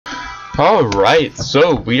Alright,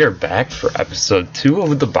 so we are back for episode 2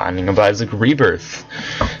 of The Binding of Isaac Rebirth.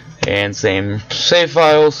 And same save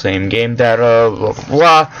file, same game data, blah blah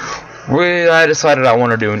blah. I decided I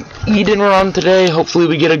want to do an Eden run today. Hopefully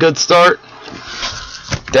we get a good start.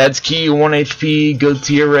 Dad's key, 1 HP, good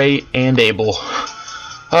tier rate, and able.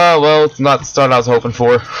 Well, it's not the start I was hoping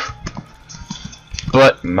for.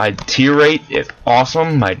 But my tier rate is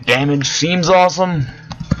awesome, my damage seems awesome.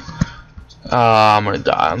 I'm gonna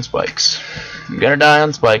die on spikes. I'm gonna die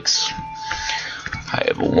on spikes. I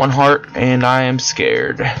have 1 heart and I am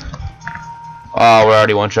scared. Oh, we're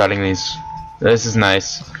already one-shotting these. This is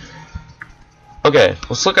nice. Okay,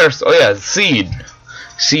 let's look at our. Oh yeah, seed.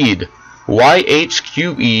 Seed.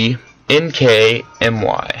 YHQENKMY.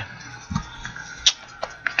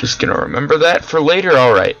 Just gonna remember that for later.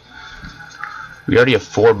 Alright. We already have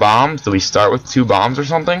 4 bombs. Do we start with 2 bombs or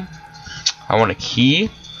something? I want a key.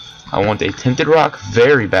 I want a tinted rock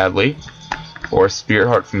very badly. Or a spirit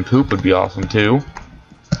heart from poop would be awesome too.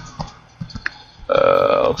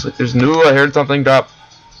 Looks like there's new. I heard something drop.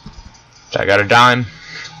 I got a dime.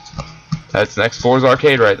 That's next floor's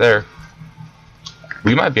arcade right there.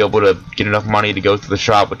 We might be able to get enough money to go to the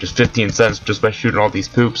shop with just 15 cents just by shooting all these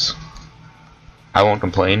poops. I won't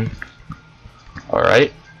complain.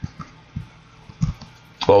 Alright.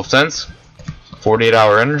 12 cents.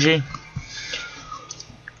 48-hour energy.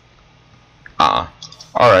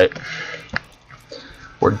 Alright.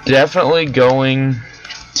 We're definitely going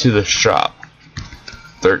to the shop.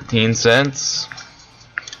 13 cents.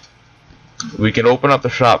 We can open up the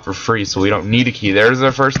shop for free, so we don't need a key. There's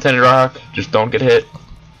our first tinted rock. Just don't get hit.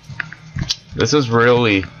 This is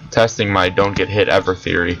really testing my don't get hit ever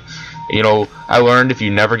theory. You know, I learned if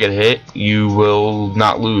you never get hit, you will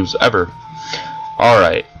not lose ever.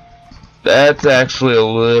 Alright. That's actually a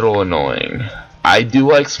little annoying. I do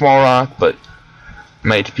like small rock, but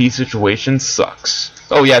my HP situation sucks.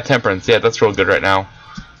 Oh yeah, temperance. Yeah, that's real good right now.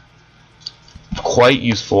 Quite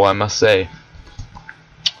useful, I must say.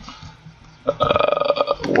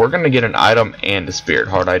 We're gonna get an item and a spirit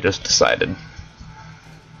heart, I just decided.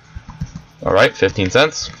 Alright, 15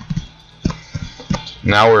 cents.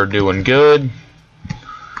 Now we're doing good.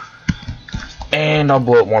 And I'll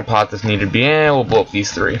blow up more pots if needed be. And we'll blow up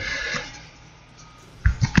these 3.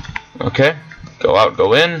 Okay. Go out,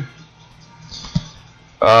 go in.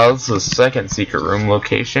 This is a second secret room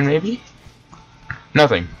location, maybe?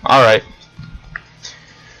 Nothing. Alright.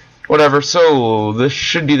 Whatever, so this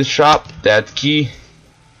should be the shop. Dad's key.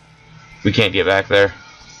 We can't get back there.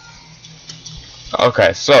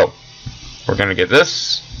 Okay, so we're gonna get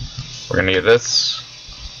this. We're gonna get this.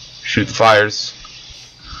 Shoot the fires.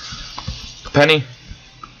 Penny.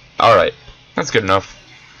 Alright, that's good enough.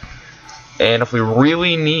 And if we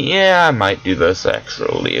really need, yeah, I might do this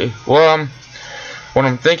actually. Well, what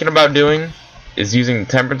I'm thinking about doing is using the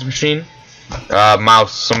temperance machine.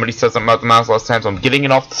 Mouse. Somebody said something about the mouse last time, so I'm getting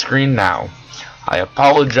it off the screen now. I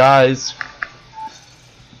apologize.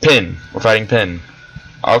 Pin. We're fighting Pin.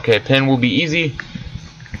 Okay, Pin will be easy.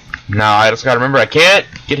 Now I just gotta remember I can't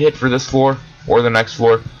get hit for this floor or the next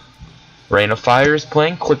floor. Rain of Fire is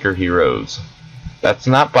playing Clicker Heroes. That's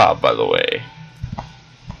not Bob, by the way.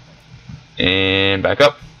 And back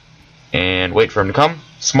up. And wait for him to come.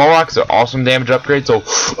 Small rock is an awesome damage upgrade, so...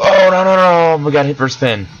 Oh, no. We got hit for a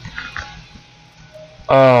spin.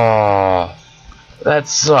 Oh, that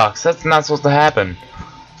sucks. That's not supposed to happen.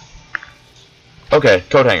 Okay,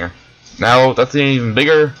 coat hanger. Now that's an even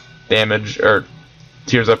bigger damage or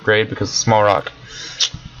tiers upgrade because of small rock.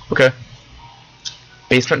 Okay.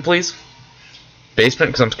 Basement, please. Basement,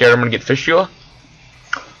 because I'm scared I'm gonna get fistula.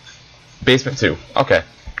 Basement 2. Okay.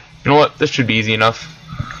 You know what? This should be easy enough.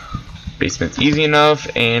 Basement's easy enough,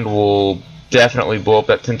 and we'll definitely blow up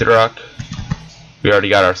that tinted rock. We already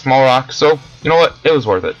got our small rock, so you know what? It was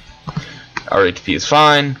worth it. Our HP is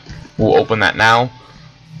fine. We'll open that now.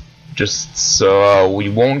 Just so we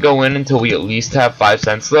won't go in until we at least have 5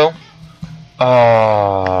 cents, though.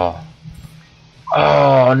 Oh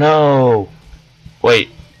no! Wait.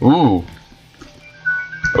 Ooh,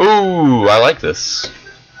 I like this.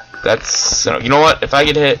 That's, you know what? If I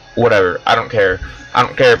get hit, whatever. I don't care. I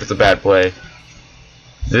don't care if it's a bad play.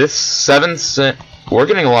 This 7 cent. We're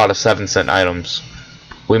getting a lot of 7 cent items.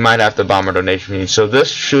 We might have to bomb our donation machine. So this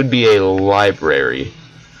should be a library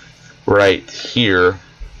right here.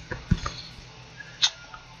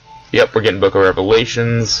 Yep, we're getting Book of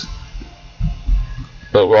Revelations.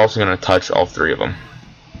 But we're also going to touch all 3 of them.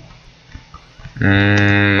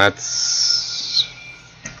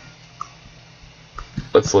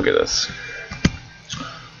 Let's look at this.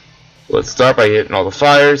 Let's start by hitting all the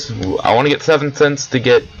fires. I want to get 7 cents to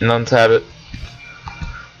get Nun's Habit.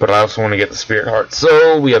 but I also want to get the spirit heart.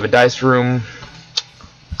 So we have a dice room.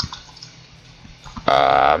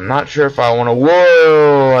 I'm not sure if I want to.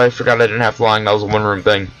 Whoa! I forgot I didn't have flying. That was a one-room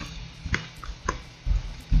thing.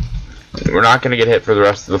 We're not going to get hit for the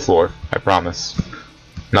rest of the floor. I promise.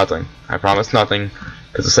 Nothing. I promise nothing.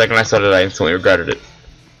 Because the second I said it, I instantly regretted it.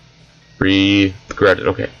 Regretted.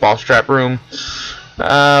 Okay. Boss trap room.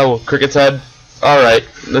 Well, Cricket's head. Alright.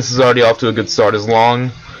 This is already off to a good start as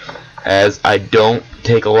long as I don't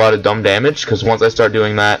take a lot of dumb damage. Because once I start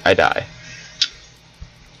doing that, I die.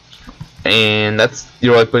 And that's,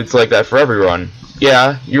 you're like, but it's like that for every run.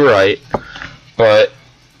 Yeah, you're right. But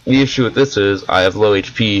the issue with this is I have low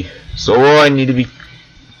HP. So I need to be,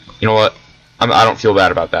 you know what? I don't feel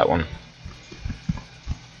bad about that one.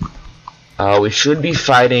 We should be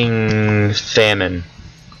fighting famine.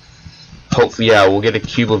 Hopefully, yeah, we'll get a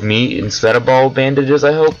cube of meat instead of ball bandages,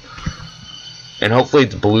 I hope. And hopefully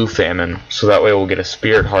it's blue famine, so that way we'll get a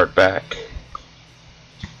spirit heart back.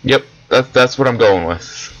 Yep, that's what I'm going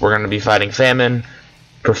with. We're going to be fighting famine,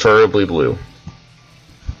 preferably blue.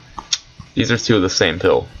 These are two of the same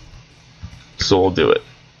pill, so we'll do it.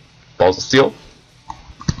 Balls of steel.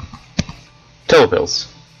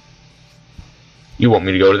 Telepills. You want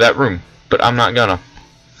me to go to that room, but I'm not gonna.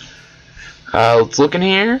 Let's look in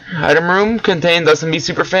here. Item room contains SMB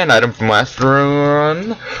Superfan item from last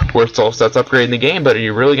run. Worst all stats upgrade in the game, but are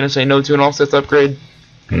you really gonna say no to an all stats upgrade?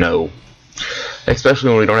 No. Especially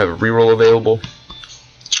when we don't have a reroll available.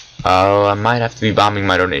 I might have to be bombing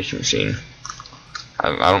my donation machine.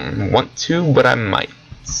 I don't want to, but I might.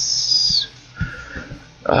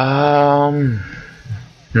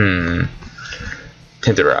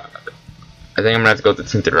 Tinted Rock. I think I'm gonna have to go with the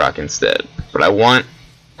Tinted Rock instead. But we're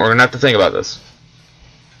gonna have to think about this.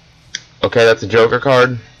 Okay, that's a Joker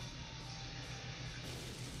card.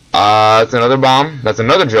 That's another bomb. That's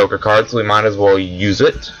another Joker card, so we might as well use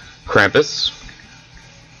it. Krampus.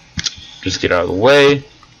 Just get out of the way.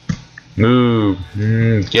 Move.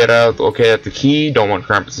 Get out. Okay, that's the key. Don't want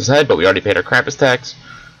Krampus's head, but we already paid our Krampus tax.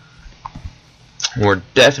 We're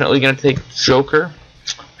definitely going to take Joker.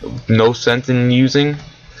 No sense in using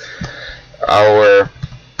our...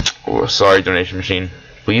 Oh, sorry, donation machine.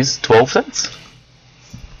 Please, 12 cents?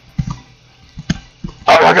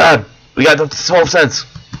 Oh my god! We got up to 12 cents!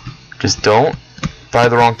 Just don't buy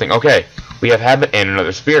the wrong thing. Okay, we have Habit and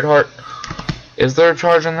another Spirit Heart. Is there a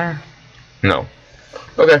charge in there? No.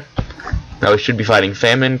 Okay. Now we should be fighting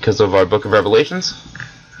Famine because of our Book of Revelations.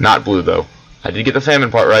 Not blue, though. I did get the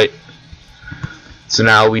Famine part right. So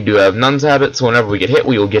now we do have Nun's Habit, so whenever we get hit,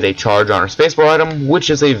 we will get a charge on our spacebar item, which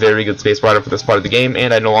is a very good spacebar item for this part of the game,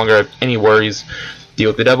 and I no longer have any worries. Deal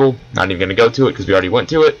with the devil. Not even going to go to it because we already went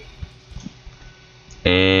to it.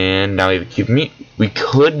 And now we have a cube of meat. We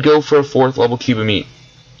could go for a 4th level cube of meat.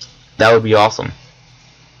 That would be awesome.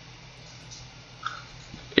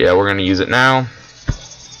 Yeah, we're going to use it now.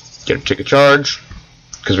 Get a chicken charge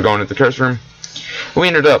because we're going into the curse room. We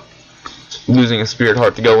ended up losing a spirit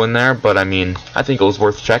heart to go in there, but I mean, I think it was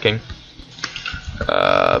worth checking.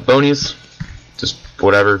 Bonies, just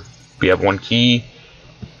whatever. We have 1 key.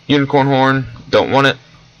 Unicorn horn, don't want it,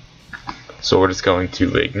 so we're just going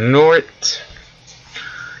to ignore it.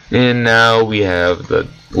 And now we have the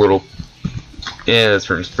little. Yeah, this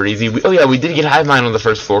room's pretty easy. Oh yeah, we did get Hive Mind on the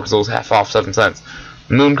first floor because it was half off, 7 cents.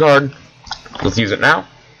 Moon card, let's use it now.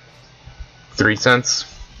 3 cents,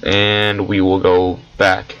 and we will go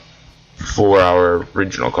back for our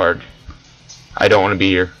original card. I don't want to be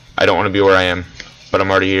here. I don't want to be where I am, but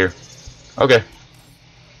I'm already here. Okay.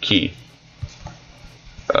 Key.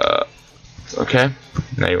 Okay.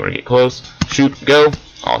 Now you want to get close. Shoot. Go.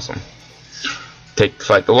 Awesome.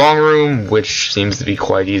 Fight the long room, which seems to be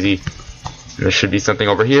quite easy. And there should be something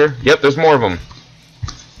over here. Yep, there's more of them,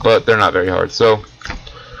 but they're not very hard. So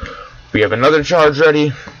we have another charge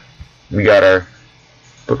ready. We got our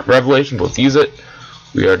Book of Revelation. Let's use it.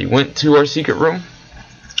 We already went to our secret room,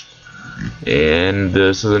 and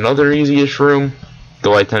this is another easy-ish room,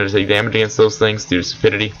 though I tend to take damage against those things due to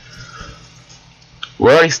stupidity.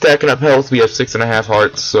 We're already stacking up health. We have 6.5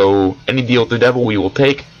 hearts, so any deal with the devil we will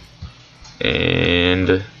take. And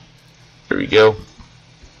here we go.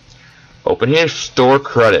 Open here, store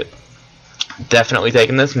credit. Definitely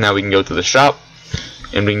taking this. Now we can go to the shop,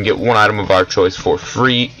 and we can get 1 item of our choice for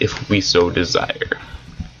free if we so desire.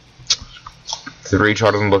 3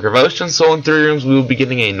 charges in Book of Revelation, so in 3 rooms we will be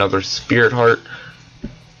getting another Spirit Heart.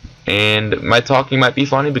 And my talking might be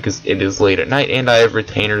funny because it is late at night and I have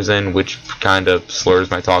retainers in, which kind of slurs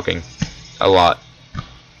my talking a lot.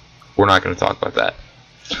 We're not going to talk about that.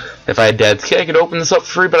 If I had Dad's key, I could open this up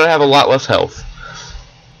for free, but I have a lot less health.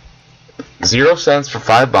 0 cents for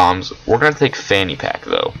 5 bombs. We're gonna take fanny pack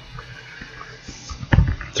though.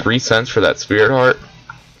 3 cents for that spirit heart.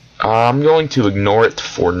 I'm going to ignore it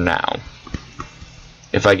for now.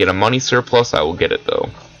 If I get a money surplus, I will get it though.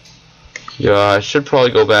 Yeah, I should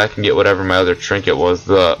probably go back and get whatever my other trinket was.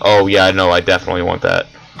 Oh yeah, I know, I definitely want that.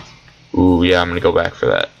 Ooh, yeah, I'm gonna go back for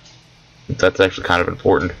that. That's actually kind of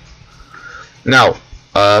important. Now,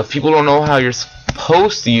 if people don't know how you're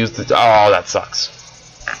supposed to use the... Oh, that sucks.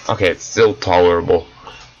 Okay, it's still tolerable.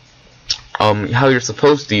 How you're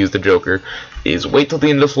supposed to use the Joker is wait till the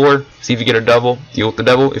end of the floor, see if you get a double, deal with the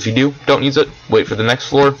devil. If you do, don't use it, wait for the next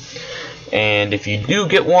floor. And if you do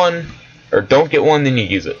get one, or don't get one, then you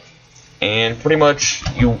use it. And pretty much,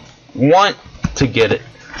 you want to get it,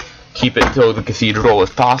 keep it till the cathedral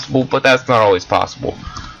if possible, but that's not always possible.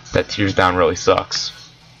 That tears down really sucks.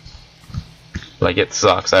 Like, it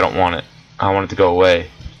sucks, I don't want it. I want it to go away.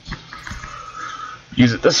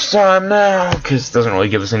 Use it this time now, because it doesn't really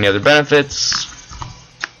give us any other benefits.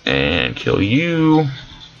 And kill you.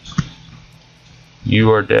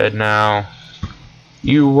 You are dead now.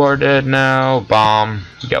 You are dead now. Bomb.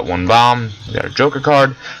 We got 1 bomb. We got a Joker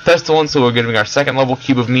card. Pestilence, so we're getting our 2nd level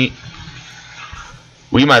cube of meat.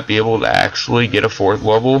 We might be able to actually get a 4th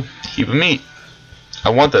level cube of meat. I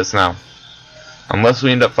want this now. Unless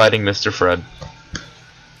we end up fighting Mr. Fred.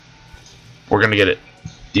 We're gonna get it.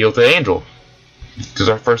 Deal to Angel. Because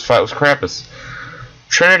our first fight was Krampus.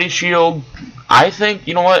 Trinity Shield. I think,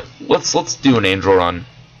 you know what? Let's do an Angel run.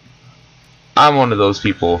 I'm one of those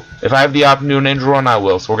people. If I have the option to do an Angel run, I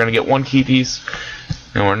will. So we're gonna get 1 key piece,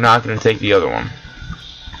 and we're not gonna take the other one.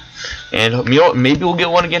 And you know what? Maybe we'll get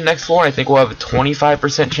one again next floor. I think we'll have a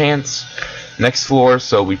 25% chance next floor,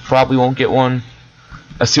 so we probably won't get one,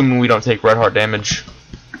 assuming we don't take red heart damage.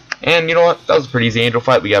 And you know what? That was a pretty easy Angel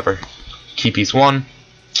fight. We got our key piece 1.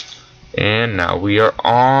 And now we are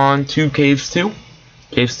on to Caves 2.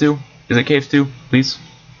 Caves 2? Is it Caves 2? Please?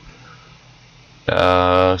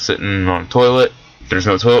 Sitting on a toilet. There's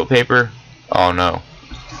no toilet paper. Oh no.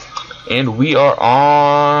 And we are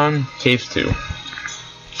on Caves 2.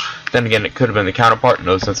 Then again, it could have been the counterpart.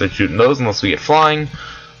 No sense in shooting those unless we get flying.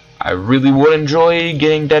 I really would enjoy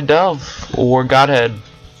getting Dead Dove, or Godhead,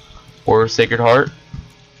 or Sacred Heart.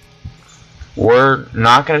 We're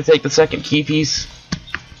not going to take the 2nd key piece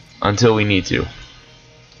until we need to,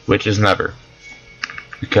 which is never.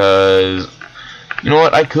 Because, you know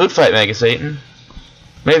what, I could fight Mega Satan.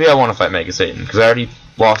 Maybe I want to fight Mega Satan, because I already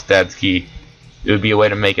lost Dad's key. It would be a way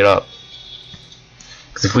to make it up.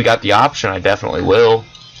 Because if we got the option, I definitely will.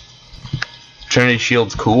 Trinity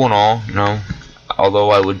Shield's cool and all, you know.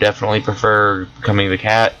 Although I would definitely prefer becoming the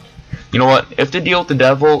cat. You know what, if the deal with the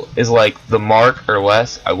devil is like the mark or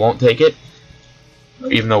less, I won't take it.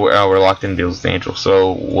 Even though we're locked in deals with the angel.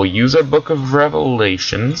 So we'll use our Book of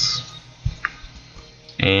Revelations.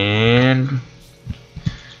 And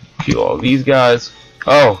kill all these guys.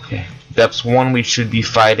 Oh, okay. Depths 1, we should be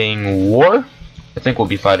fighting War. I think we'll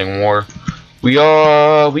be fighting War. We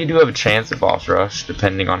do have a chance at boss rush,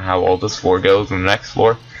 depending on how all this floor goes in the next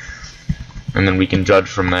floor. And then we can judge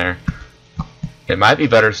from there. It might be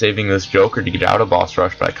better saving this Joker to get out of boss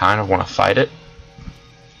rush, but I kind of want to fight it.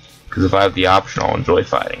 Because if I have the option, I'll enjoy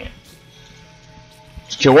fighting it.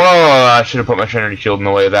 Whoa, I should have put my Trinity Shield in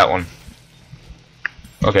the way of that one.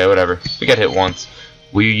 Okay, whatever. We got hit once.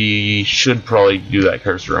 We should probably do that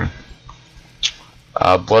curse room.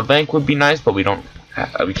 Blood Bank would be nice, but we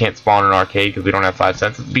can't spawn an arcade because we don't have 5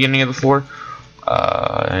 cents at the beginning of the floor.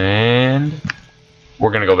 And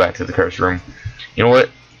we're gonna go back to the curse room. You know what?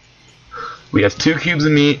 We have 2 cubes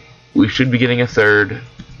of meat. We should be getting a 3rd.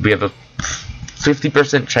 We have a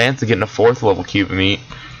 50% chance of getting a 4th level cube of meat,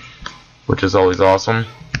 which is always awesome.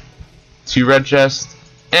 2 red chests.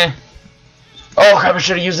 Oh crap, I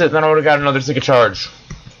should have used it, then I would have got another ticket charge.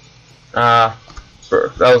 That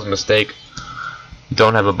was a mistake.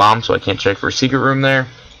 Don't have a bomb, so I can't check for a secret room there.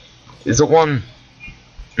 Is it one?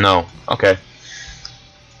 No. Okay.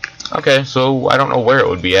 Okay, so I don't know where it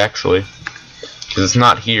would be actually, because it's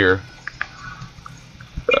not here.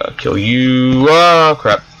 Kill you. Oh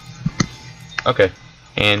crap. Okay.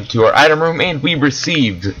 And to our item room, and we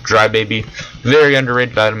received Dry Baby. Very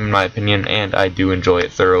underrated item in my opinion, and I do enjoy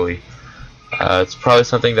it thoroughly. It's probably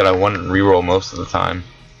something that I wouldn't reroll most of the time.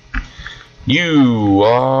 You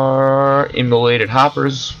are immolated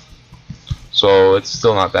hoppers, so it's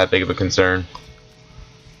still not that big of a concern.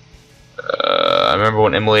 I remember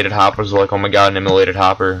when immolated hoppers were like, oh my god, an immolated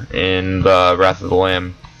hopper in the Wrath of the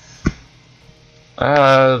Lamb.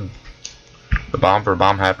 The bomb for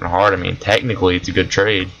bomb happened hard. I mean, technically it's a good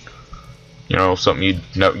trade. You know, something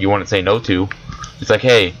you wouldn't say no to. It's like,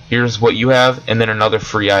 hey, here's what you have, and then another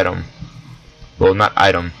free item. Well, not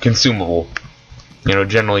item, consumable. You know,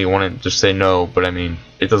 generally you want to just say no, but I mean,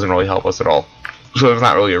 it doesn't really help us at all. So there's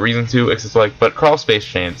not really a reason to, except like, but crawl space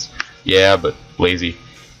chance. Yeah, but lazy.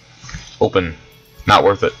 Open. Not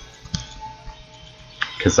worth it.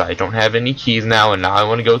 Because I don't have any keys now, and now I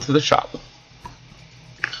want to go to the shop.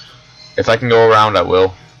 If I can go around, I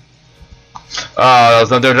will. That was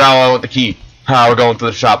not there. Now I want the key. We're going to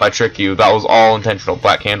the shop. I tricked you. That was all intentional.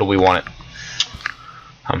 Black handle, we want it.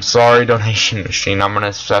 I'm sorry, donation machine. I'm going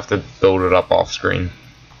to have to build it up off screen.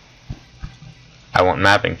 I want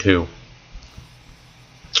mapping too.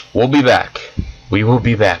 We'll be back. We will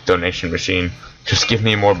be back, donation machine. Just give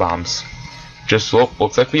me more bombs. Just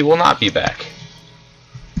looks like we will not be back.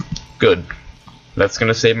 Good. That's going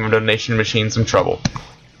to save my donation machine some trouble.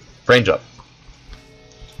 Range up.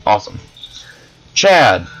 Awesome.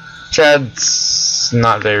 Chad. Chad's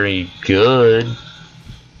not very good,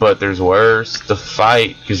 but there's worse. The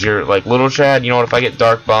fight, because you're like little Chad. You know what? If I get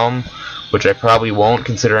Dark Bum, which I probably won't,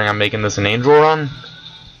 considering I'm making this an angel run.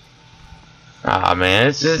 Ah, man,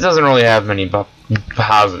 it doesn't really have many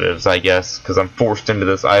positives, I guess, because I'm forced into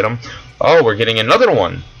this item. Oh, we're getting another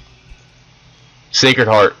one. Sacred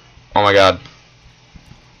Heart. Oh my God.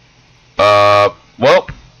 Well,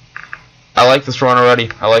 I like this run already.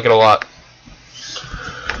 I like it a lot.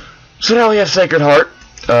 So now we have Sacred Heart.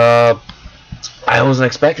 I wasn't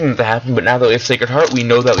expecting it to happen, but now that we have Sacred Heart, we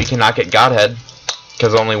know that we cannot get Godhead,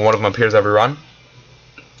 because only one of them appears every run.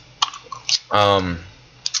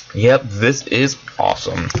 Yep, this is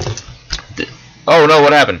awesome. Oh no,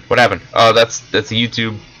 what happened? What happened? Oh, that's a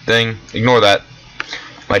YouTube thing. Ignore that.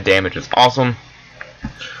 My damage is awesome.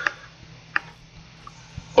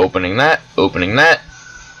 Opening that,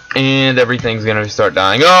 and everything's gonna start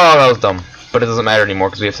dying. Oh, that was dumb. But it doesn't matter anymore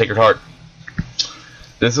because we have Sacred Heart.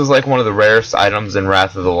 This is like one of the rarest items in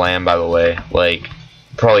Wrath of the Lamb, by the way. Like,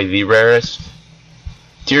 probably the rarest.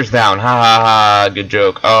 Tears down. Ha ha ha. Good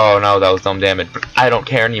joke. Oh no, that was dumb damage. But I don't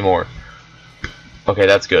care anymore. Okay,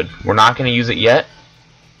 that's good. We're not going to use it yet.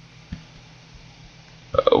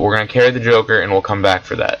 We're going to carry the Joker and we'll come back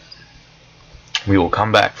for that. We will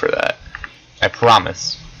come back for that. I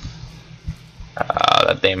promise.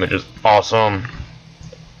 That damage is awesome.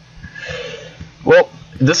 Well,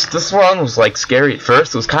 this one was like scary at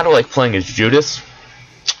first. It was kind of like playing as Judas.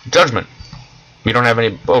 Judgment. We don't have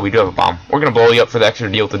any. Oh, we do have a bomb. We're gonna blow you up for the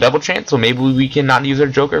extra deal with the double chance. So maybe we can not use our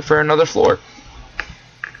Joker for another floor.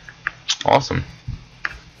 Awesome.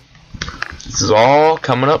 This is all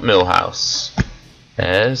coming up Millhouse,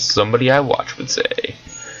 as somebody I watch would say.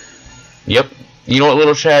 Yep. You know what,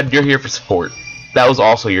 little Chad? You're here for support. That was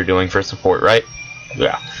also you're doing for support, right?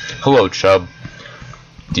 Yeah. Hello, Chubb.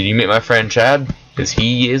 Did you meet my friend Chad? Because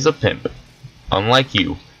he is a pimp. Unlike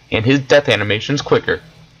you. And his death animation's quicker.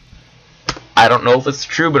 I don't know if it's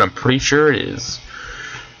true, but I'm pretty sure it is.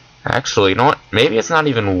 Actually, you know what? Maybe it's not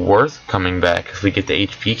even worth coming back if we get the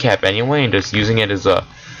HP cap anyway and just using it as a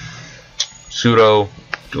pseudo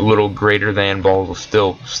little greater than balls of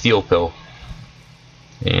steel pill.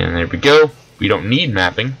 And there we go. We don't need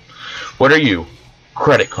mapping. What are you?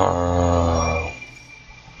 Credit card.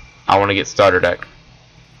 I want to get starter deck.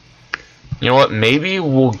 You know what? Maybe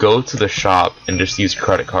we'll go to the shop and just use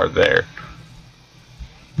credit card there.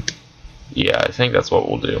 Yeah, I think that's what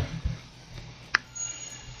we'll do.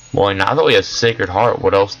 Well, now that we have Sacred Heart,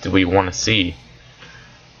 what else do we want to see?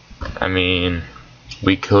 I mean,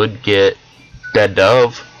 we could get Dead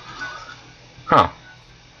Dove. Huh.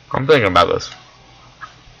 I'm thinking about this.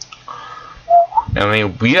 I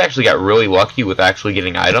mean, we actually got really lucky with actually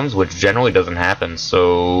getting items, which generally doesn't happen,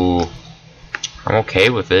 so I'm okay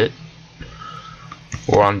with it.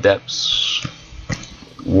 We're on depths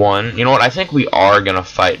 1. You know what? I think we are gonna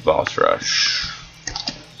fight Boss Rush.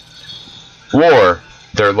 War.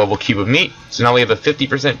 3rd level cube of meat. So now we have a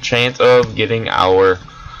 50% chance of getting our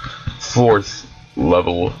 4th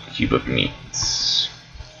level cube of meat.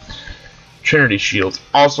 Trinity Shields.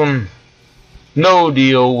 Awesome. No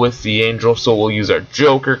deal with the angel, so we'll use our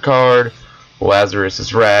Joker card.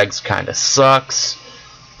 Lazarus's Rags kinda sucks,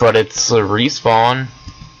 but it's a respawn.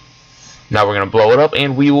 Now we're going to blow it up,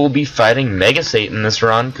 and we will be fighting Mega Satan this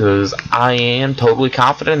run, because I am totally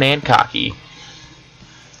confident and cocky.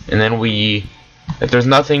 And then if there's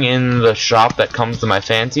nothing in the shop that comes to my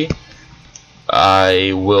fancy,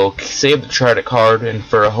 I will save the credit card and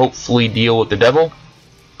for a hopefully deal with the devil.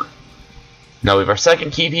 Now we have our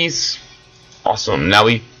second key piece. Awesome. Now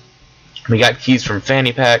we got keys from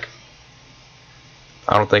Fanny Pack.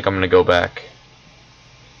 I don't think I'm going to go back.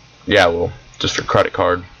 Yeah, well, just for credit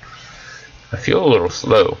card. I feel a little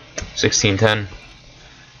slow. 1610.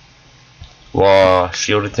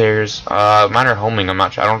 Shielded tears. Mine are homing. I'm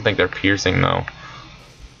not sure. I don't think they're piercing though.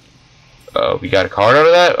 We got a card out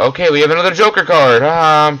of that? Okay, we have another Joker card.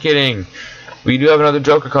 Ah, I'm kidding. We do have another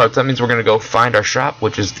Joker card, so that means we're gonna go find our shop,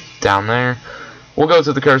 which is down there. We'll go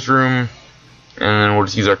to the curse room, and then we'll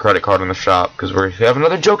just use our credit card in the shop, because we have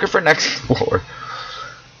another Joker for next floor.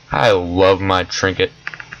 I love my trinket.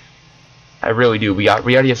 I really do. We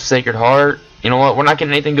already have Sacred Heart. You know what? We're not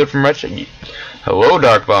getting anything good from Wretched. Hello,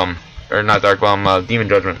 Dark Bum. Or not Dark Bum, Demon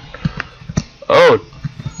Judgment. Oh,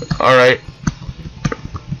 alright.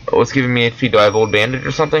 What's giving me HP? Do I have Old Bandage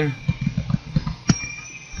or something?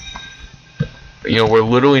 You know, we're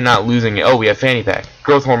literally not losing it. Oh, we have Fanny Pack.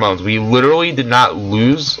 Growth Hormones. We literally did not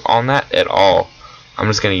lose on that at all. I'm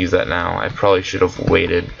just going to use that now. I probably should have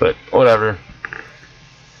waited, but whatever.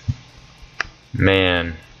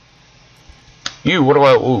 Man. What do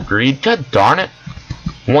I... Ooh, Greed. God darn it.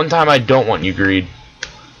 One time I don't want you, Greed.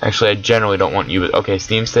 Actually, I generally don't want you, but okay,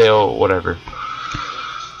 Steam Sale, whatever.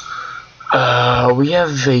 We have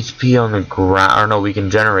HP on the ground. Or no, we can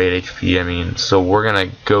generate HP, I mean. So we're gonna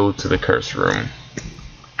go to the curse room.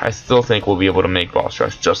 I still think we'll be able to make boss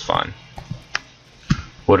rush just fine.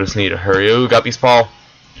 We'll just need to hurry. Ooh, Guppy's Paw.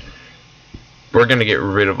 We're gonna get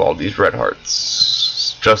rid of all these red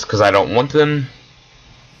hearts. Just because I don't want them.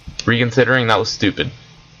 Reconsidering, that was stupid.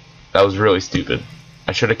 That was really stupid.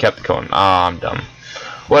 I should have kept going. Ah, I'm dumb.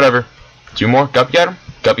 Whatever. 2 more. Guppy got him.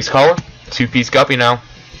 Guppy's collar. 2-piece Guppy now.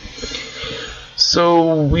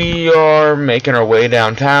 So we are making our way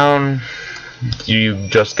downtown. You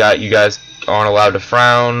guys aren't allowed to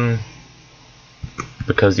frown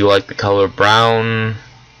because you like the color brown.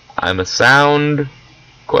 I'm a sound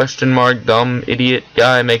question mark dumb idiot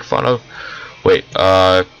guy make fun of. Wait,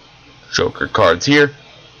 Joker cards here.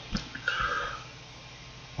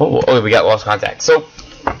 Oh, we got lost contact. So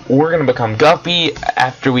we're gonna become Guppy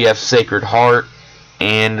after we have Sacred Heart,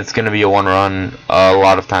 and it's gonna be a 1-run a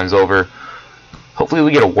lot of times over. Hopefully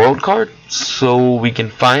we get a world card so we can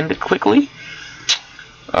find it quickly,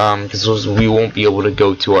 because we won't be able to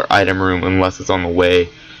go to our item room unless it's on the way.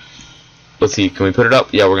 Let's see, can we put it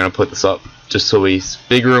up? Yeah, we're gonna put this up just so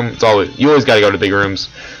big room. You always gotta go to big rooms.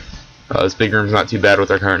 This big room's not too bad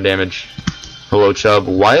with our current damage. Hello, Chubb.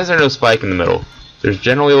 Why is there no spike in the middle? There's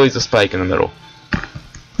generally always a spike in the middle.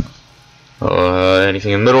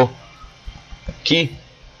 Anything in the middle? Key.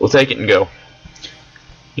 We'll take it and go.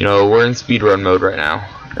 You know, we're in speedrun mode right now.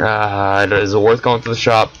 Is it worth going to the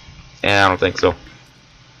shop? I don't think so.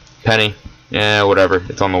 Penny. Yeah, whatever.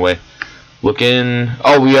 It's on the way. Look in.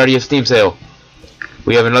 Oh, we already have Steam Sale.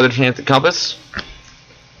 We have another chance at Compass.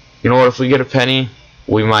 You know what? If we get a penny,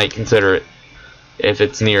 we might consider it. If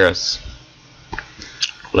it's near us.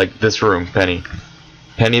 Like this room, Penny.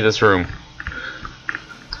 Penny, this room.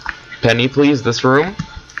 Penny, please, this room.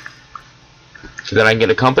 So then I can get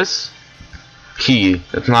a compass. Key.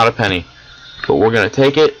 It's not a penny. But we're going to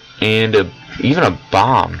take it. And even a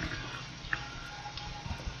bomb.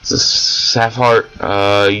 It's a Saf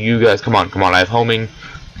Heart. You guys, come on. I have homing.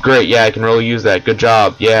 Great, yeah, I can really use that. Good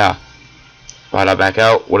job, yeah. Why'd I back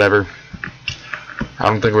out? Whatever. I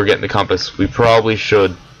don't think we're getting the compass. We probably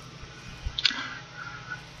should.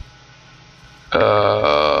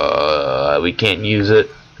 We can't use it.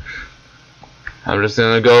 I'm just in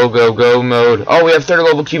a go mode. Oh, we have 30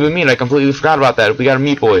 level cube of meat. I completely forgot about that. We got a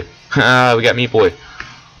meat boy. We got meat boy.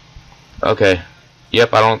 Okay.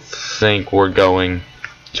 Yep, I don't think we're going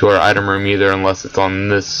to our item room either unless it's on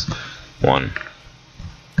this one.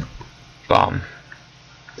 Bomb.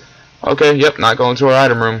 Okay, yep, not going to our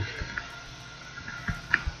item room.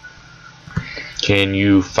 Can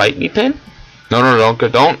you fight me, Pin? No,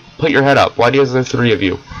 don't put your head up. Why is there 3 of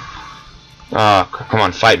you? Come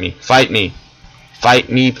on, fight me. Fight me. Fight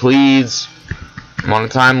me, please. I'm on a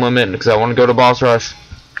time limit because I want to go to boss rush.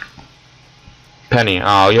 Penny.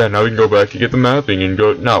 Oh, yeah, now we can go back to get the mapping and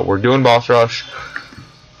go. No, we're doing boss rush.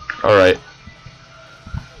 Alright.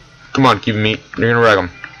 Come on, keep meat. You're gonna wreck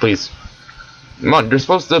them. Please. Come on, you're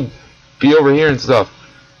supposed to be over here and stuff.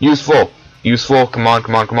 Useful. Come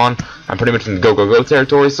on. I'm pretty much in the go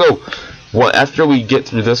territory. So, after we get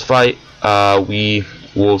through this fight, we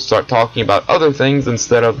will start talking about other things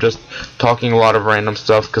instead of just talking a lot of random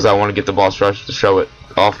stuff because I want to get the boss rush to show it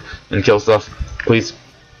off and kill stuff. Please.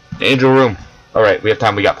 Angel room. Alright, we have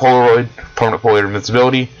time. We got Polaroid, permanent Polaroid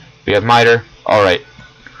invincibility. We have Miter. Alright.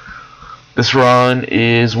 This run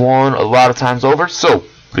is won a lot of times over, so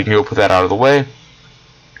we can go put that out of the way.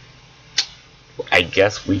 I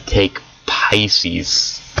guess we take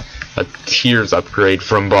Pisces, a Tears upgrade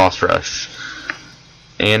from boss rush,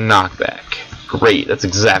 and knockback. Great, that's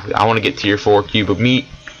exactly. I want to get tier 4 cube of meat.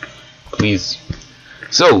 Please.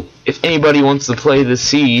 So, if anybody wants to play the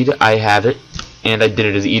Seed, I have it, and I did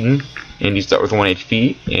it as Eden, and you start with 1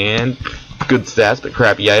 HP, and good stats, but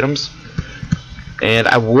crappy items. And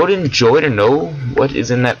I would enjoy to know what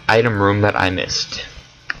is in that item room that I missed.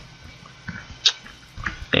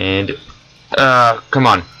 And, come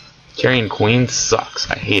on. Carrying Queen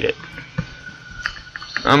sucks. I hate it.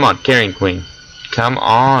 Come on, Carrying Queen. Come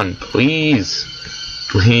on, please.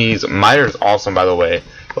 Please. Mitre is awesome, by the way.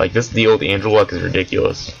 Like, this deal with Angel Luck is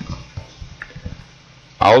ridiculous.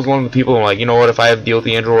 I was one of the people who were like, you know what, if I have deal with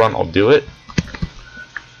the Angel run, I'll do it.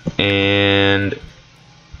 And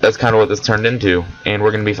that's kind of what this turned into. And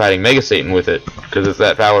we're going to be fighting Mega Satan with it, because it's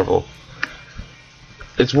that powerful.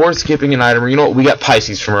 It's worth skipping an item room. You know what, we got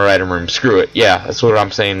Pisces from our item room. Screw it. Yeah, that's what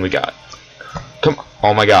I'm saying we got. Come on.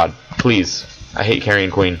 Oh my god. Please. I hate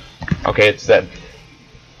Carrying Queen. Okay, it's dead.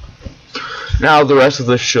 Now, the rest of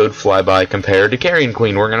this should fly by compared to Carrying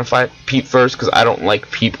Queen. We're going to fight Peep first, because I don't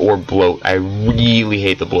like Peep or Bloat. I really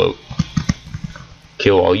hate the Bloat.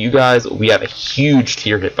 Kill all you guys. We have a huge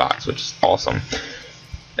tier hitbox, which is awesome.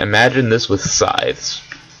 Imagine this with Scythes.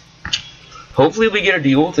 Hopefully we get a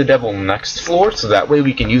deal with the Devil next floor, so that way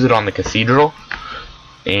we can use it on the Cathedral.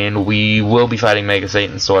 And we will be fighting Mega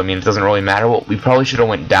Satan, so I mean, it doesn't really matter. Well, we probably should have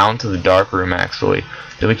went down to the Dark Room, actually.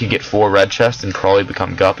 Then we could get 4 red chests and probably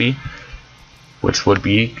become Guppy, which would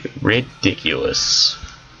be ridiculous.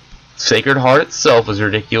 Sacred Heart itself is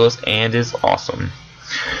ridiculous and is awesome.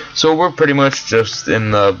 So we're pretty much just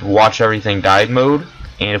in the watch everything died mode,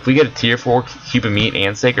 and if we get a tier 4 Cube of Meat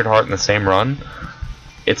and Sacred Heart in the same run,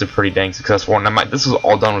 it's a pretty dang successful one. Now, this was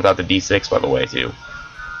all done without the D6, by the way, too.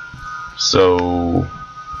 So,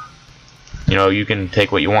 you know, you can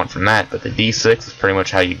take what you want from that, but the D6 is pretty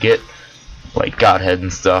much how you get, like, Godhead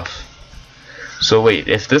and stuff. So wait,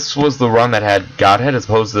 if this was the run that had Godhead as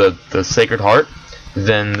opposed to the Sacred Heart,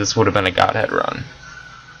 then this would have been a Godhead run,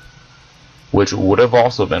 which would have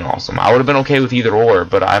also been awesome. I would have been okay with either or,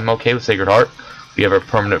 but I'm okay with Sacred Heart. We have our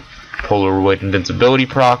permanent Polar Void Invincibility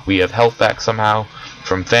proc. We have health back somehow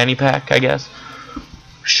from Fanny Pack, I guess.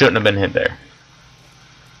 Shouldn't have been hit there.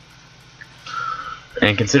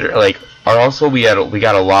 And consider, like, also we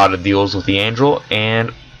got a lot of deals with the Angel,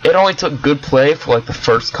 and it only took good play for like the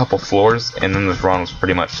first couple floors, and then this run was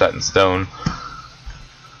pretty much set in stone.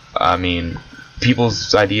 I mean,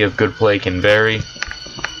 people's idea of good play can vary,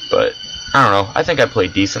 but I don't know. I think I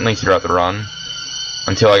played decently throughout the run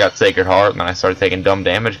until I got Sacred Heart, and then I started taking dumb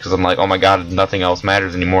damage because I'm like, oh my god, nothing else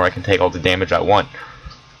matters anymore. I can take all the damage I want.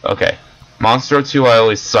 Okay, Monstro 2, I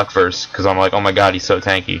always suck first because I'm like, oh my god, he's so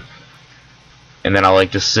tanky. And then I like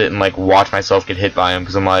just sit and like watch myself get hit by him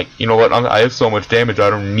because I'm like, you know what? I have so much damage, I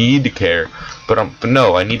don't need to care. But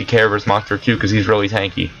no, I need to care versus Monstro 2 because he's really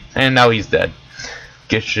tanky. And now he's dead.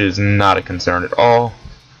 Gish is not a concern at all.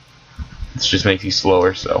 It just makes you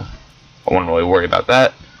slower, so I won't really worry about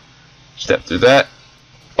that. Step through that.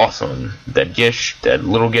 Awesome. Dead Gish, dead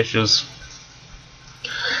little Gishes.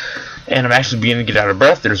 And I'm actually beginning to get out of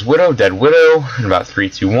breath. There's Widow, dead Widow, and about 3,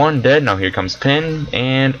 2, 1, dead. Now here comes Pin,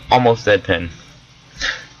 and almost dead Pin.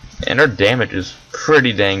 And our damage is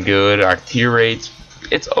pretty dang good. Our tier rates,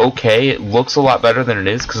 it's okay. It looks a lot better than it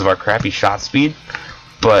is because of our crappy shot speed.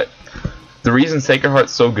 But the reason Sacred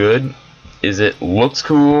Heart's so good is it looks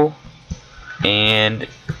cool, and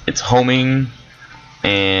it's homing,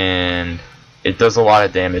 and it does a lot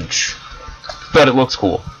of damage. But it looks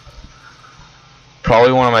cool.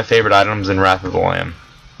 Probably one of my favorite items in Wrath of the Lamb.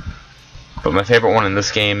 But my favorite one in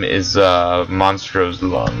this game is Monstro's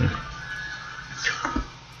Lung.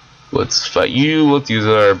 Let's fight you. Let's use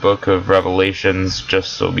our Book of Revelations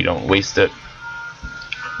just so we don't waste it.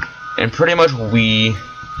 And pretty much we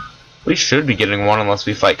should be getting one unless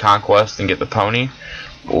we fight Conquest and get the pony.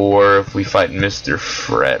 Or if we fight Mr.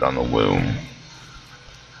 Fred on the womb.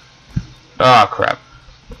 Ah, crap.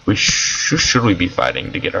 Who should we be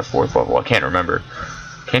fighting to get our 4th level? I can't remember.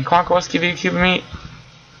 Can Conquest give you a Cube of Meat?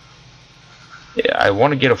 Yeah, I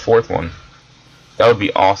want to get a 4th one. That would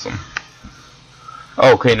be awesome.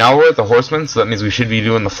 Okay, now we're at the Horseman, so that means we should be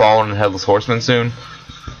doing the Fallen and Headless Horseman soon.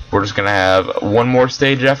 We're just going to have one more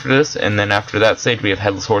stage after this, and then after that stage we have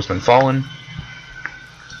Headless Horseman Fallen.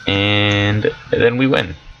 And then we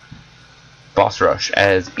win. Boss Rush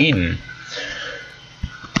as Eden.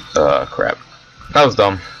 Crap. That was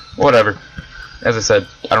dumb. Whatever. As I said,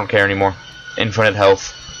 I don't care anymore. Infinite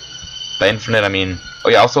health. By infinite, I mean... Oh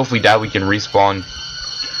yeah, also if we die, we can respawn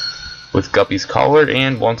with Guppy's Collar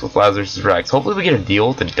and once with Lazarus' Rags. Hopefully we get a deal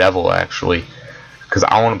with the Devil, actually. Because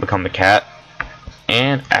I want to become the cat.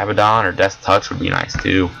 And Abaddon or Death's Touch would be nice,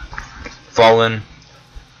 too. Fallen.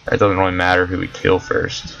 It doesn't really matter who we kill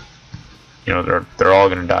first. You know, they're all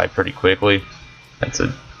going to die pretty quickly. That's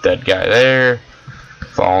a dead guy there.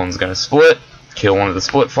 Fallen's gonna split. Kill one of the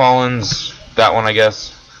split Fallens. That one, I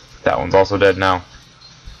guess. That one's also dead now.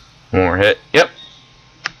 One more hit. Yep.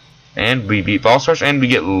 And we beat Boss Rush, and we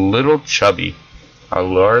get Little Chubby, our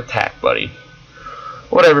lower attack buddy.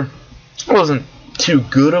 Whatever. It wasn't too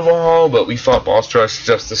good of a haul, but we fought Boss Rush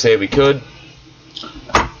just to say we could.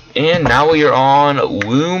 And now we are on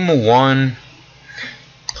Loom 1.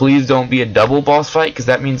 Please don't be a double boss fight, because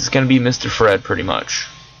that means it's going to be Mr. Fred, pretty much.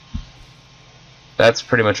 That's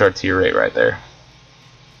pretty much our tier 8 right there.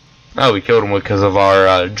 Oh, we killed him because of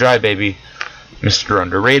our dry baby, Mr.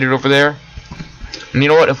 Underrated over there. And you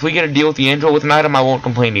know what? If we get a deal with the angel with an item, I won't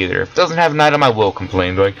complain either. If it doesn't have an item, I will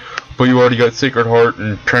complain. Like, but you already got Sacred Heart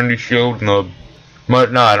and Trendy Shield and the...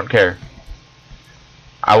 No, I don't care.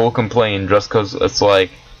 I will complain just because it's like...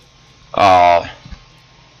 I'll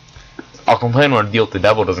complain when a deal with the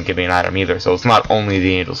devil doesn't give me an item either, so it's not only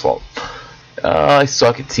the angel's fault. I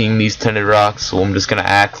suck at seeing these tinted rocks, so I'm just gonna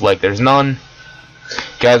act like there's none.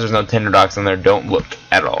 Guys, there's no tinted rocks in there. Don't look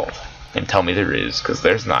at all. And tell me there is, because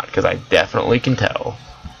there's not, because I definitely can tell.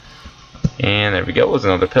 And there we go. There's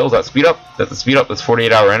another pill. That's speed up. That's a speed up. That's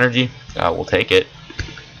 48-hour energy. We'll take it.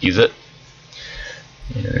 Use it.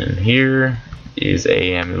 And here is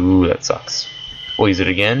AM. Ooh, that sucks. We'll use it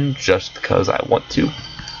again just because I want to,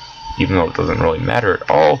 even though it doesn't really matter at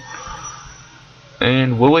all.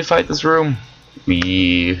 And will we fight this room?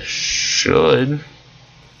 We should.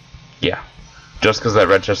 Yeah. Just because that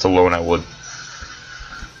red chest alone, I would.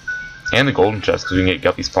 And the golden chest, because we can get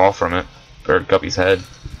Guppy's paw from it. Or Guppy's head.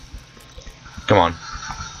 Come on.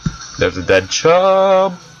 There's a dead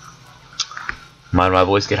chub. Mind my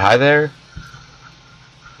voice get high there.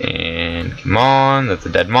 And come on. That's a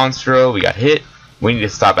dead monstro. We got hit. We need to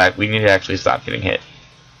stop back. We need to actually stop getting hit.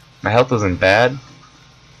 My health isn't bad.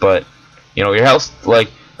 But, you know, your health, like,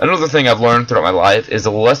 another thing I've learned throughout my life is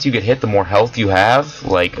the less you get hit, the more health you have.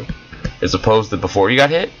 Like, as opposed to before you got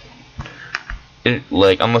hit.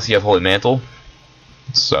 Like, unless you have Holy Mantle.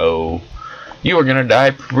 So, you are gonna die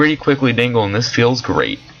pretty quickly, Dingle, and this feels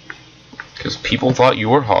great. Because people thought you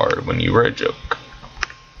were hard when you were a joke.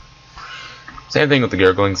 Same thing with the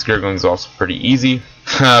Gurglings. Gurglings are also pretty easy.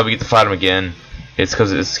 We get to fight him again. It's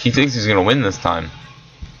because he thinks he's gonna win this time.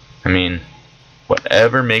 I mean,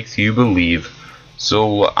 whatever makes you believe.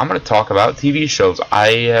 So, I'm gonna talk about TV shows I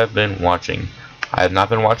have been watching. I have not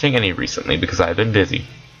been watching any recently because I have been busy.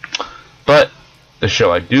 But the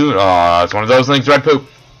show I do, it's one of those things, red poop.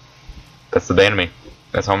 That's the bane of me.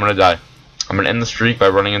 That's how I'm gonna die. I'm gonna end the streak by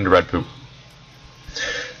running into red poop.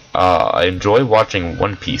 I enjoy watching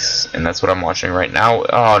One Piece, and that's what I'm watching right now.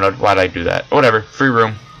 Oh no, why'd I do that? Whatever, free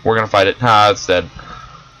room. We're gonna fight it. It's dead.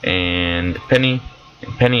 And Penny,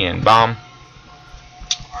 and Bomb.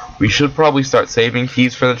 We should probably start saving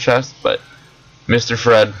keys for the chest, but Mr.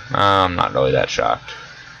 Fred, I'm not really that shocked.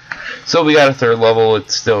 So we got a 3rd level.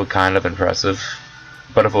 It's still kind of impressive.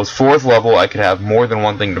 But if it was 4th level, I could have more than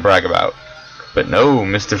one thing to brag about. But no,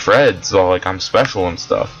 Mr. Fred's all like I'm special and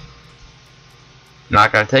stuff.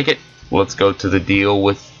 Not gonna take it. Let's go to the deal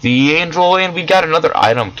with the angel, and we got another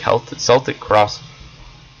item, Celtic Cross.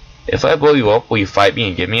 If I blow you up, will you fight me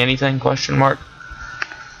and give me anything? Question mark.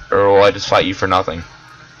 Or will I just fight you for nothing?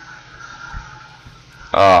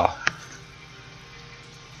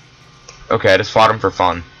 Okay, I just fought him for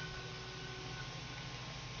fun.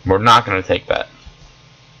 We're not gonna take that.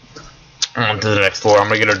 On to the next floor. I'm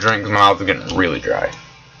gonna get a drink because my mouth is getting really dry.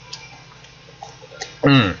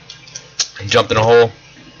 He jumped in a hole,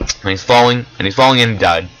 and he's falling, and he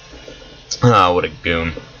died. What a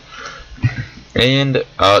goon. And,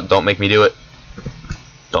 don't make me do it.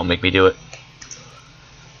 Don't make me do it.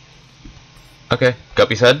 Okay,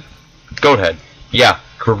 Guppy's head. Goat head. Yeah,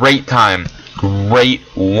 great time. Great,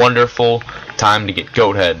 wonderful time to get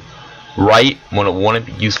goat head. Right when it wouldn't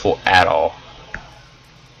be useful at all.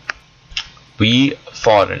 We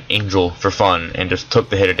fought an angel for fun and just took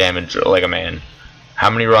the hit of damage like a man. How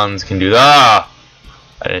many runs can do that?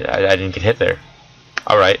 I didn't get hit there.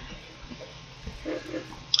 Alright.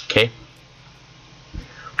 Okay.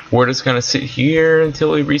 We're just gonna sit here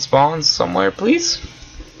until he respawns somewhere, please?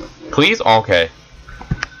 Please? Okay.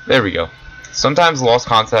 There we go. Sometimes lost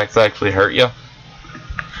contacts actually hurt you.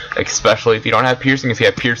 Especially if you don't have piercing. If you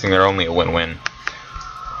have piercing, they're only a win-win.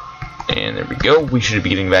 And there we go. We should be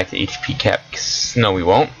getting back to HP cap. No, we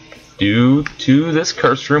won't. Due to this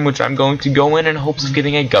curse room, which I'm going to go in hopes of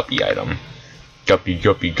getting a Guppy item. Guppy,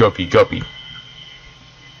 Guppy, Guppy, Guppy.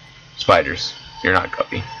 Spiders. You're not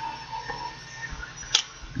Guppy.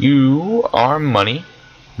 You are money.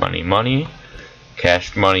 Money, money.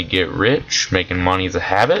 Cash money, get rich. Making money is a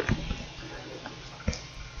habit.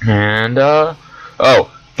 And,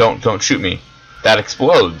 Oh, don't shoot me. That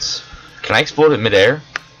explodes. Can I explode it midair?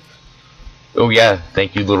 Oh yeah,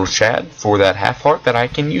 thank you little Chad for that half heart that I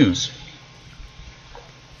can use.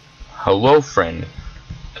 Hello friend.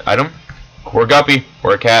 Item? We're a guppy.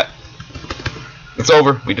 We're a cat. It's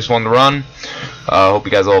over. We just won the run. Hope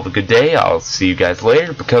you guys all have a good day. I'll see you guys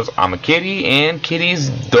later because I'm a kitty and kitties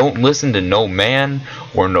don't listen to no man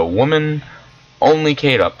or no woman. Only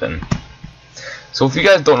Kate Upton. So if you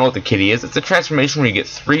guys don't know what the kitty is, it's a transformation where you get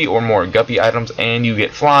 3 or more guppy items and you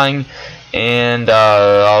get flying and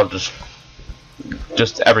I'll just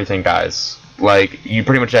everything, guys. Like, you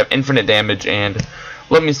pretty much have infinite damage, and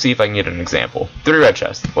let me see if I can get an example. 3 red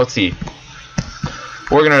chests. Let's see.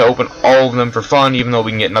 We're going to open all of them for fun, even though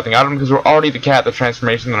we can get nothing out of them, because we're already the cat, the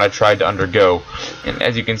transformation that I tried to undergo. And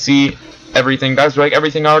as you can see, everything dies. Like,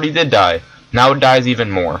 everything already did die. Now it dies even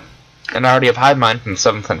more. And I already have hive mind from the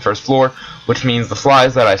 7th and 1st floor, which means the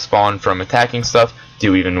flies that I spawn from attacking stuff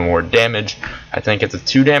do even more damage. I think it's a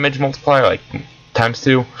 2 damage multiplier, like times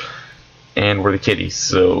 2. And we're the kitties,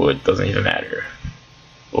 so it doesn't even matter.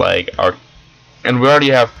 Like, and we already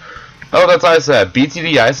have. Oh, that's ISAB.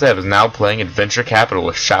 BTD ISAB is now playing Adventure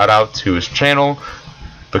Capitalist. Shout out to his channel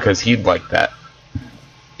because he'd like that.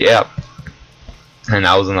 Yeah. And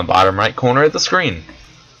I was in the bottom right corner of the screen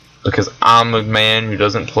because I'm a man who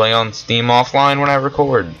doesn't play on Steam offline when I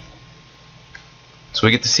record. So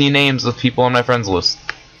we get to see names of people on my friends list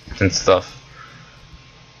and stuff.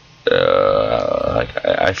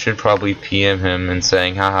 I should probably PM him and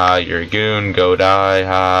saying, haha, you're a goon, go die,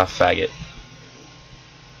 ha, faggot.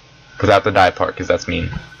 Without the die part, because that's mean.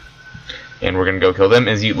 And we're gonna go kill them.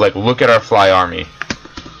 As you like, look at our fly army.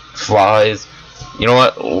 Flies. You know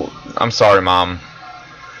what? I'm sorry, Mom.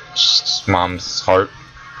 Mom's heart.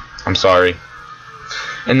 I'm sorry.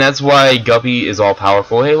 And that's why Guppy is all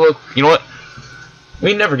powerful. Hey, look. You know what?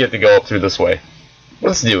 We never get to go up through this way.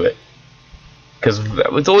 Let's do it. Because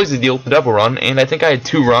it's always a deal with the devil run, and I think I had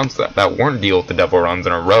 2 runs that weren't deal with the devil runs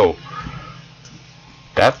in a row.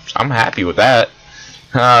 I'm happy with that.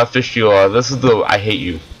 Fistula, this is the I hate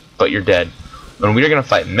you, but you're dead. And we are going to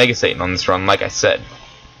fight Mega Satan on this run, like I said.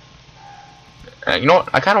 You know what?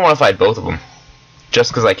 I kind of want to fight both of them. Just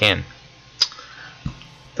because I can.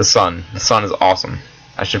 The sun. The sun is awesome.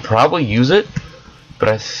 I should probably use it,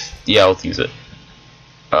 but yeah, let's use it.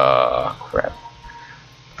 Crap.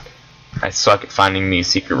 I suck at finding these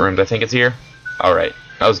secret rooms. I think it's here. Alright,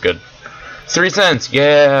 that was good. 3 cents!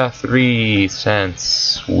 Yeah, 3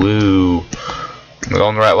 cents. Woo. I'm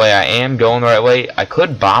going the right way. I am going the right way. I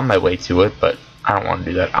could bomb my way to it, but I don't want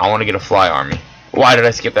to do that. I want to get a fly army. Why did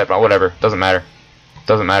I skip that? Whatever. Doesn't matter.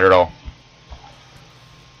 Doesn't matter at all.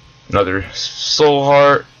 Another soul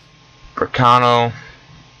heart. Bracano.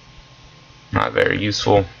 Not very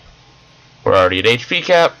useful. We're already at HP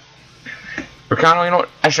cap. Bracano, you know what?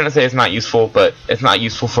 I shouldn't say it's not useful, but it's not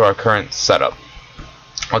useful for our current setup.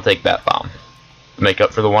 I'll take that bomb. Make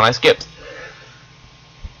up for the one I skipped.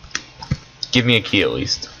 Give me a key at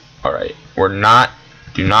least. Alright. Do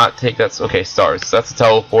not take that. Okay, stars. That's a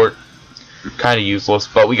teleport. Kind of useless,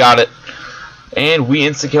 but we got it. And we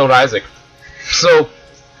insta-killed Isaac. So,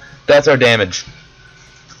 that's our damage.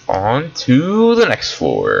 On to the next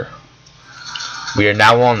floor. We are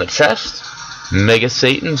now on the chest. Mega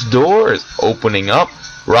Satan's door is opening up.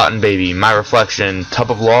 Rotten Baby, My Reflection,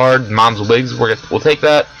 Tub of Lard, Mom's Wigs. We'll take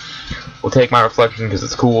that. We'll take My Reflection because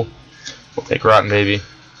it's cool. We'll take Rotten Baby.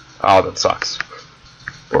 Oh, that sucks.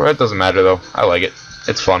 Well, that doesn't matter though. I like it.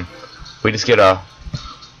 It's fun. We just get a.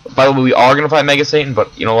 By the way, we are gonna fight Mega Satan,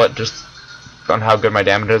 but you know what? Just on how good my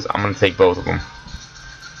damage is, I'm gonna take both of them.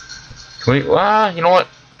 Can we? You know what?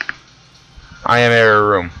 I am error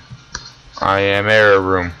room. I am error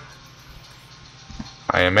room.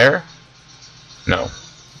 I am error? No.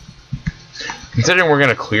 Considering we're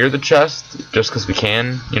gonna clear the chest just because we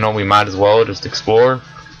can, you know, we might as well just explore.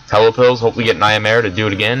 Telepills, hopefully get Nightmare to do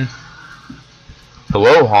it again.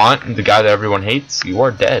 Hello, Haunt, the guy that everyone hates. You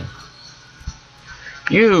are dead.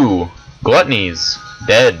 You, Gluttonies,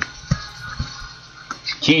 dead.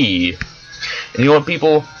 Key. And you know what,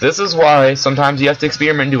 people? This is why sometimes you have to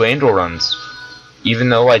experiment and do angel runs. Even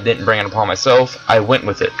though I didn't bring it upon myself, I went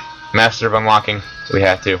with it. Master of Unlocking, so we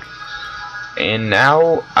have to. And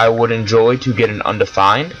now I would enjoy to get an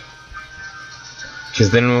Undefined. Because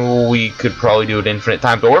then we could probably do it infinite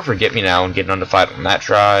times. Or Forget Me Now and get an Undefined on that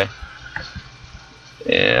try.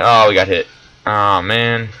 And, oh, we got hit. Oh,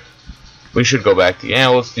 man. We should go back to... Yeah,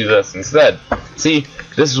 let's do this instead. See,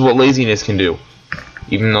 this is what laziness can do.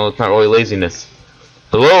 Even though it's not really laziness.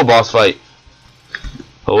 Hello, boss fight.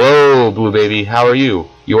 Hello, Blue Baby. How are you?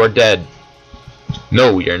 You are dead.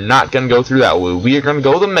 No, we are not going to go through that way. We are going to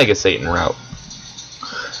go the Mega Satan route.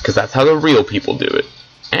 because that's how the real people do it.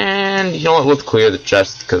 And you know what? Let's clear the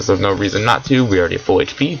chest because there's no reason not to. We already have full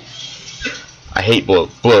HP. I hate Bloat.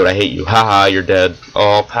 Bloat, I hate you. Haha, you're dead.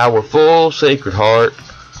 All powerful, Sacred Heart.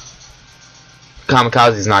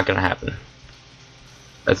 Kamikaze's not gonna happen.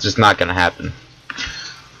 That's just not gonna happen.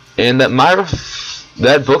 And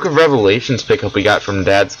that Book of Revelations pickup we got from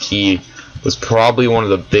Dad's Key was probably one of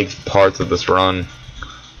the big parts of this run.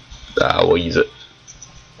 We'll use it.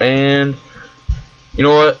 And you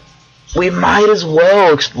know what? We might as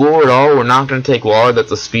well explore it all. We're not gonna take Lard.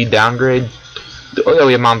 That's a speed downgrade. Oh yeah,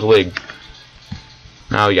 we have Mom's wig.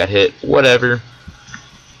 Now we got hit. Whatever.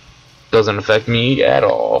 Doesn't affect me at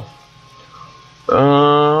all.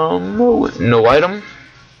 No item.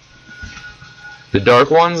 The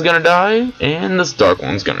dark one's gonna die, and this dark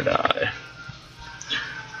one's gonna die.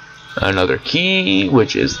 Another key,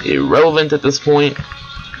 which is irrelevant at this point.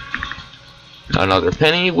 Another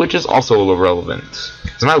penny, which is also irrelevant.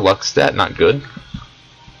 Is my luck stat not good?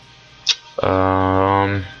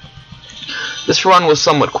 This run was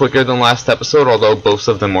somewhat quicker than last episode, although both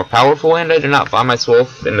of them were powerful, and I did not find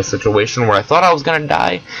myself in a situation where I thought I was gonna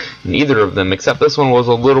die in either of them, except this one was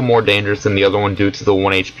a little more dangerous than the other one due to the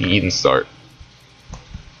 1 HP Eden start.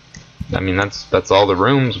 I mean, that's all the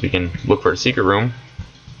rooms. We can look for a secret room.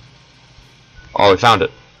 Oh, we found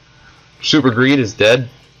it. Super Greed is dead.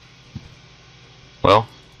 Well,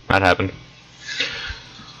 that happened.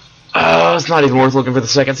 It's not even worth looking for the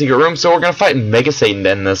second secret room, so we're gonna fight Mega Satan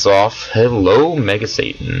to end this off. Hello, Mega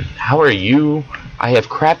Satan. How are you? I have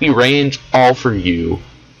crappy range, all for you.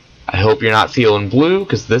 I hope you're not feeling blue,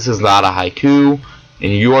 because this is not a haiku,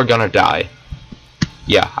 and you are gonna die.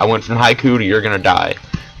 Yeah, I went from haiku to you're gonna die.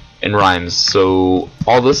 In rhymes, so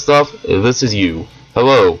all this stuff, this is you.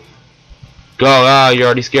 Hello. Go, you're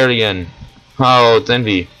already scared again. Oh, it's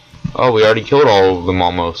Envy. Oh, we already killed all of them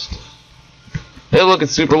almost. Hey, look,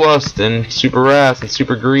 it's Super Lust, and Super Wrath, and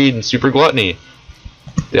Super Greed, and Super Gluttony.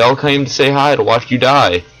 They all came to say hi to watch you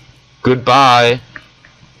die. Goodbye.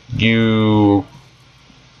 You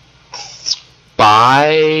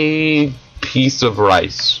spy piece of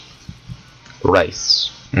rice.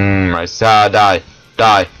 Rice. Rice. Die.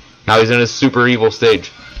 Die. Now he's in his super evil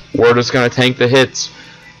stage. We're just gonna tank the hits.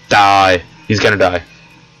 Die. He's gonna die.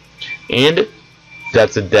 And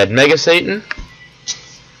that's a dead Mega Satan.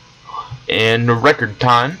 And record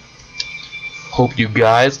time. Hope you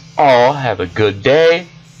guys all have a good day.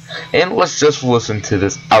 And let's just listen to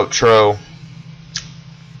this outro.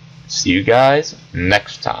 See you guys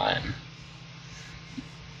next time.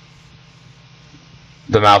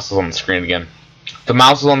 The mouse is on the screen again. The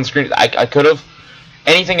mouse is on the screen. I could have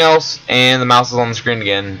anything else, and the mouse is on the screen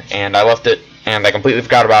again, and I left it, and I completely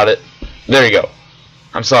forgot about it. There you go.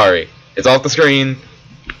 I'm sorry. It's off the screen.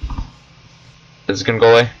 Is it gonna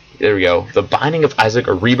go away? There we go. The Binding of Isaac,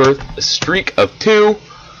 a Rebirth, a streak of 2,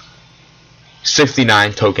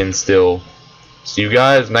 69 tokens still. See you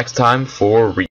guys next time for